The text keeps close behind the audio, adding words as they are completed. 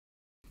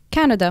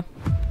Canada,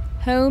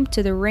 home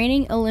to the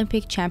reigning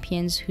Olympic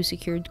champions who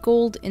secured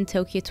gold in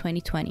Tokyo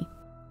 2020.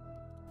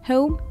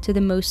 Home to the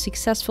most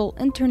successful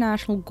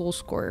international goal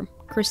scorer,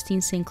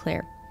 Christine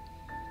Sinclair.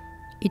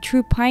 A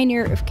true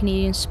pioneer of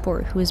Canadian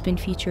sport who has been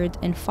featured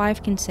in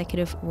 5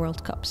 consecutive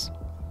World Cups.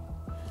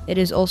 It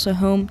is also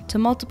home to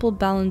multiple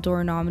Ballon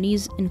d'Or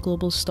nominees and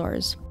global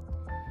stars.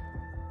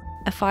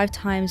 A 5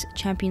 times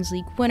Champions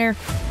League winner,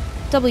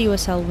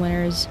 WSL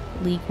winners,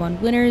 League One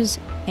winners,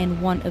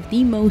 and one of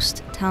the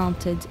most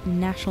talented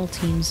national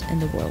teams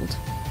in the world.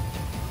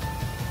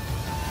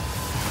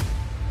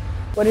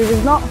 What it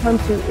is not home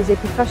to is a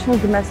professional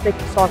domestic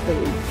soccer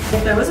league.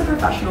 If there was a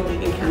professional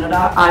league in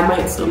Canada, I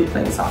might still be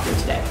playing soccer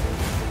today.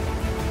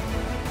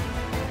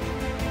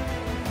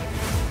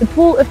 The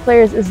pool of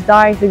players is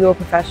dying to go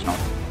professional.